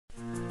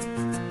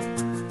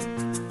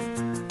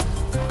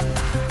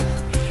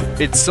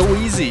It's so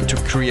easy to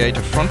create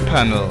a front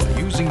panel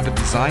using the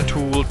design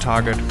tool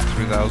Target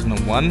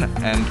 3001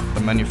 and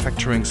the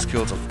manufacturing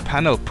skills of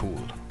Panel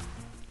Pool.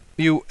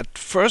 You at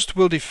first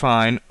will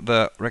define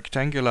the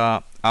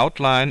rectangular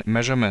outline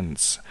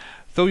measurements,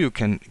 though you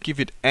can give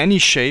it any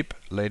shape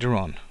later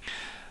on.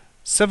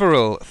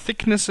 Several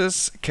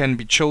thicknesses can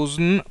be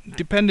chosen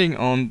depending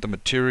on the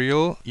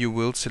material you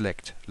will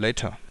select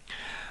later.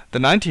 The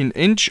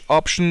 19-inch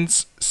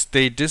options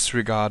stay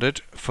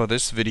disregarded for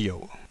this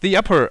video. The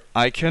upper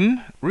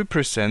icon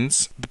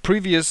represents the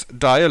previous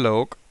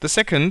dialog. The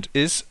second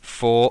is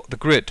for the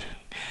grid.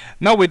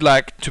 Now we'd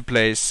like to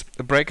place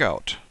a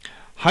breakout.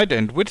 Height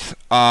and width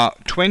are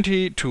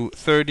 20 to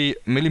 30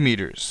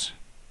 millimeters.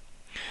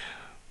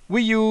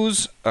 We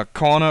use a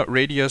corner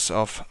radius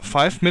of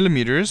 5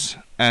 millimeters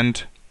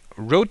and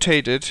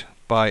rotate it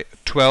by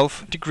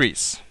 12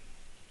 degrees.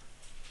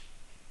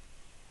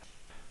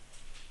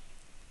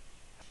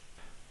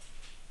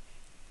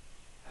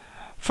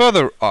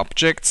 Further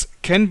objects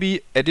can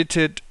be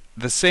edited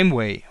the same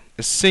way: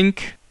 a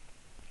sink,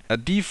 a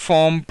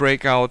deform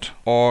breakout,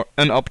 or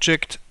an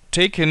object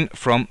taken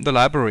from the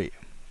library.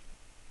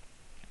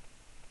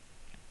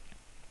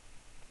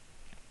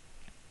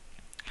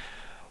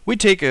 We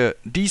take a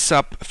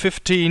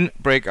D-sub-15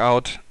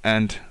 breakout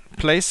and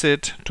place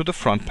it to the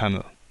front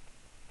panel.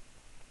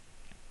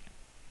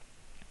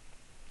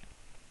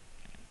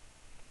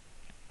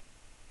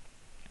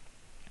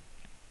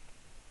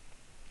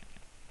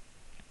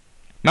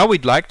 Now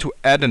we'd like to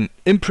add an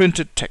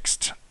imprinted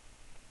text.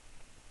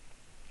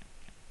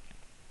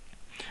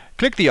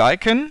 Click the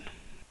icon,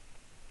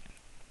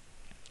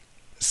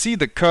 see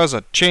the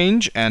cursor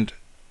change, and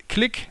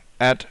click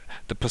at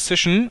the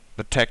position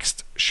the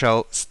text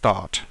shall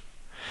start.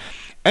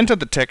 Enter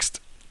the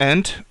text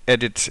and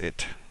edit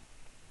it.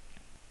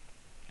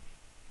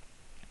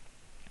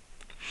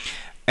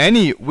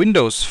 Any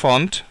Windows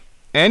font,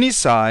 any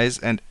size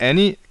and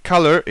any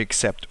color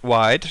except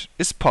white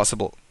is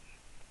possible.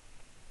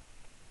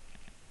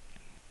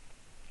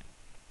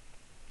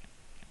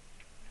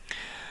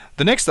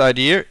 The next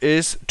idea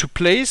is to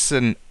place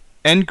an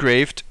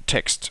engraved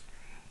text.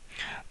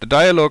 The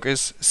dialog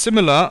is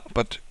similar,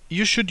 but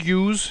you should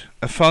use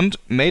a font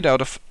made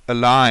out of a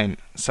line,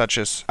 such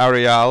as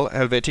Arial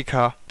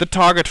Helvetica, the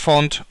Target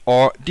font,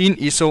 or DIN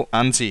ISO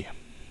ANSI.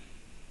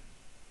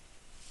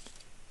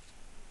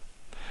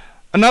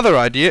 Another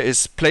idea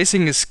is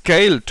placing a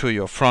scale to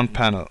your front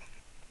panel.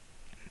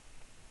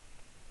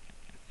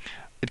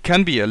 It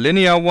can be a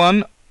linear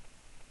one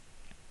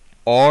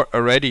or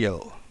a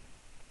radial.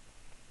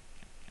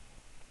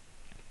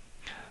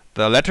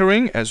 The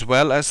lettering as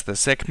well as the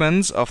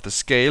segments of the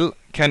scale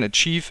can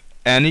achieve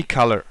any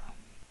color.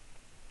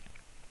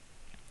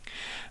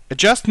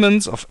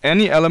 Adjustments of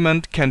any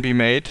element can be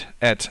made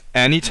at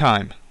any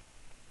time.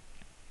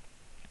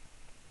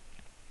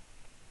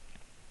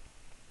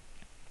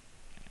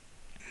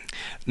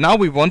 Now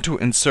we want to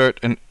insert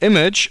an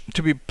image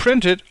to be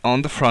printed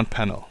on the front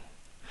panel.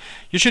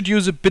 You should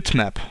use a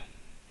bitmap.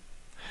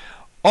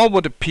 All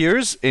what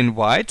appears in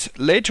white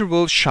later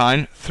will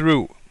shine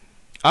through.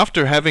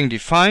 After having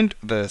defined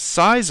the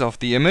size of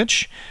the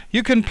image,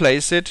 you can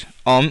place it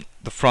on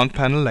the front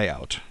panel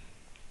layout.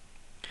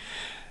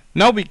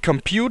 Now we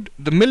compute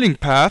the milling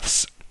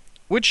paths,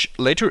 which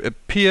later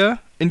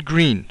appear in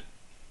green.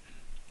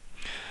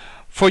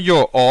 For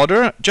your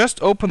order, just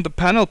open the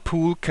Panel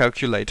Pool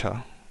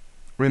calculator.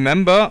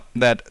 Remember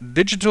that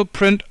digital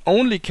print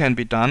only can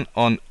be done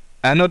on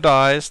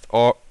anodized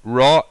or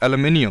raw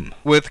aluminium.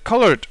 With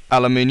colored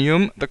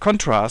aluminium, the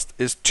contrast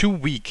is too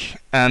weak,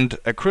 and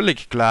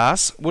acrylic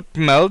glass would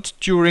melt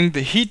during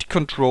the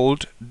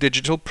heat-controlled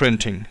digital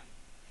printing.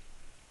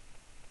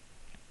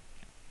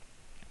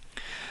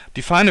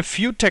 Define a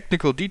few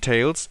technical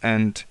details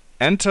and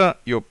enter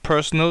your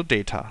personal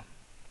data.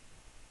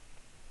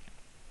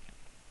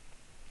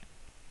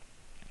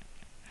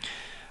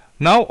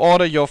 Now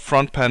order your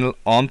front panel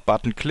on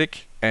button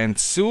click, and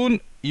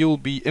soon you'll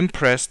be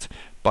impressed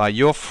by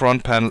your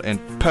front panel in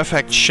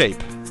perfect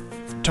shape.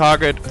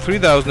 Target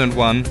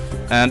 3001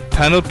 and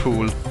Panel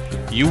Pool,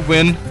 you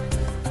win